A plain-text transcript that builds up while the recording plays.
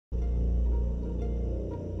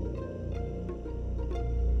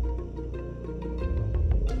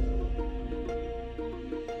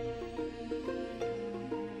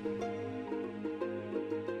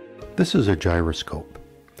This is a gyroscope.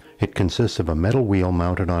 It consists of a metal wheel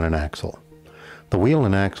mounted on an axle. The wheel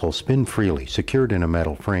and axle spin freely, secured in a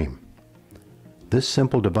metal frame. This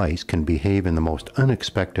simple device can behave in the most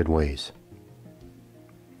unexpected ways.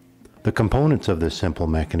 The components of this simple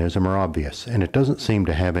mechanism are obvious, and it doesn't seem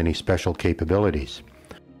to have any special capabilities.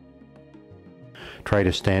 Try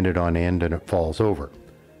to stand it on end and it falls over.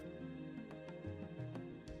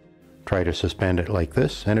 Try to suspend it like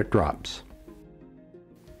this and it drops.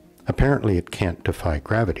 Apparently it can't defy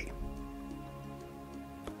gravity.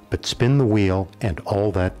 But spin the wheel and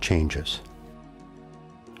all that changes.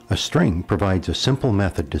 A string provides a simple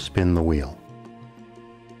method to spin the wheel.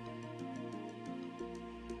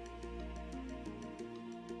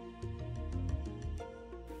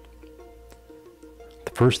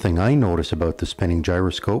 The first thing I notice about the spinning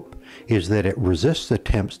gyroscope is that it resists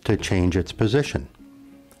attempts to change its position.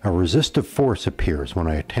 A resistive force appears when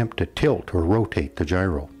I attempt to tilt or rotate the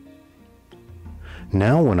gyro.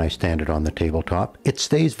 Now when I stand it on the tabletop, it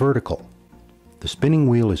stays vertical. The spinning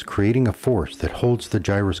wheel is creating a force that holds the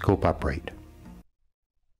gyroscope upright.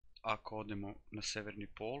 Ako odemo na severni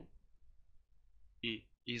pol I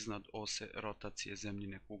iznad ose rotacije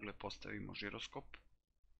zemljine kugle postavimo žiroskop,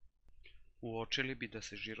 uočili bi da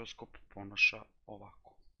se žiroskop ponaša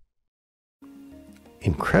ovako.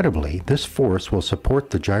 Incredibly, this force will support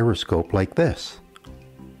the gyroscope like this.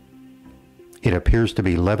 It appears to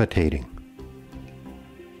be levitating.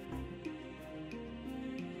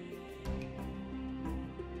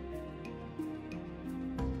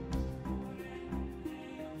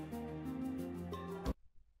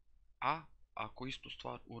 A ako istu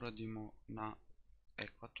stvar uradimo na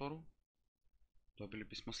ekvatoru, dobili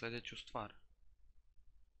bismo sljedeću stvar.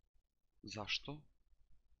 Zašto?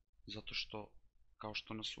 Zato što, kao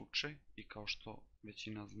što nas uče i kao što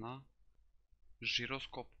većina zna,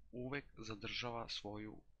 žiroskop uvek zadržava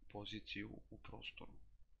svoju poziciju u prostoru.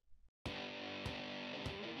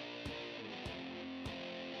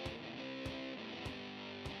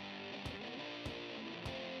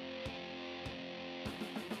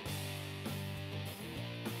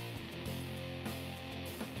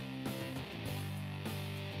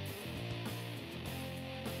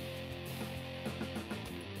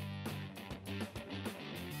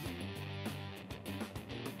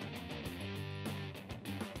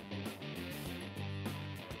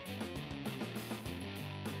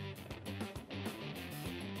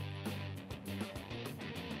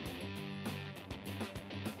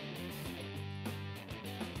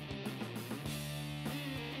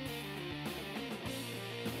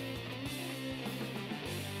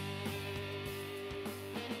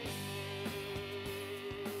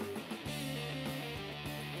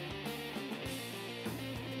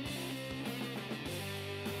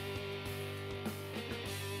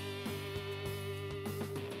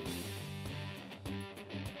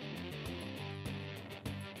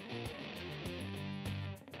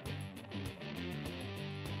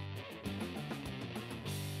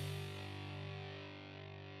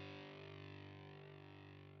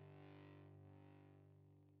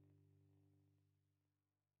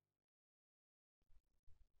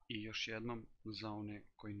 I još jednom, za one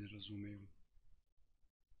koji ne razumeju,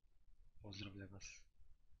 pozdravlja vas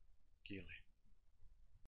Kile.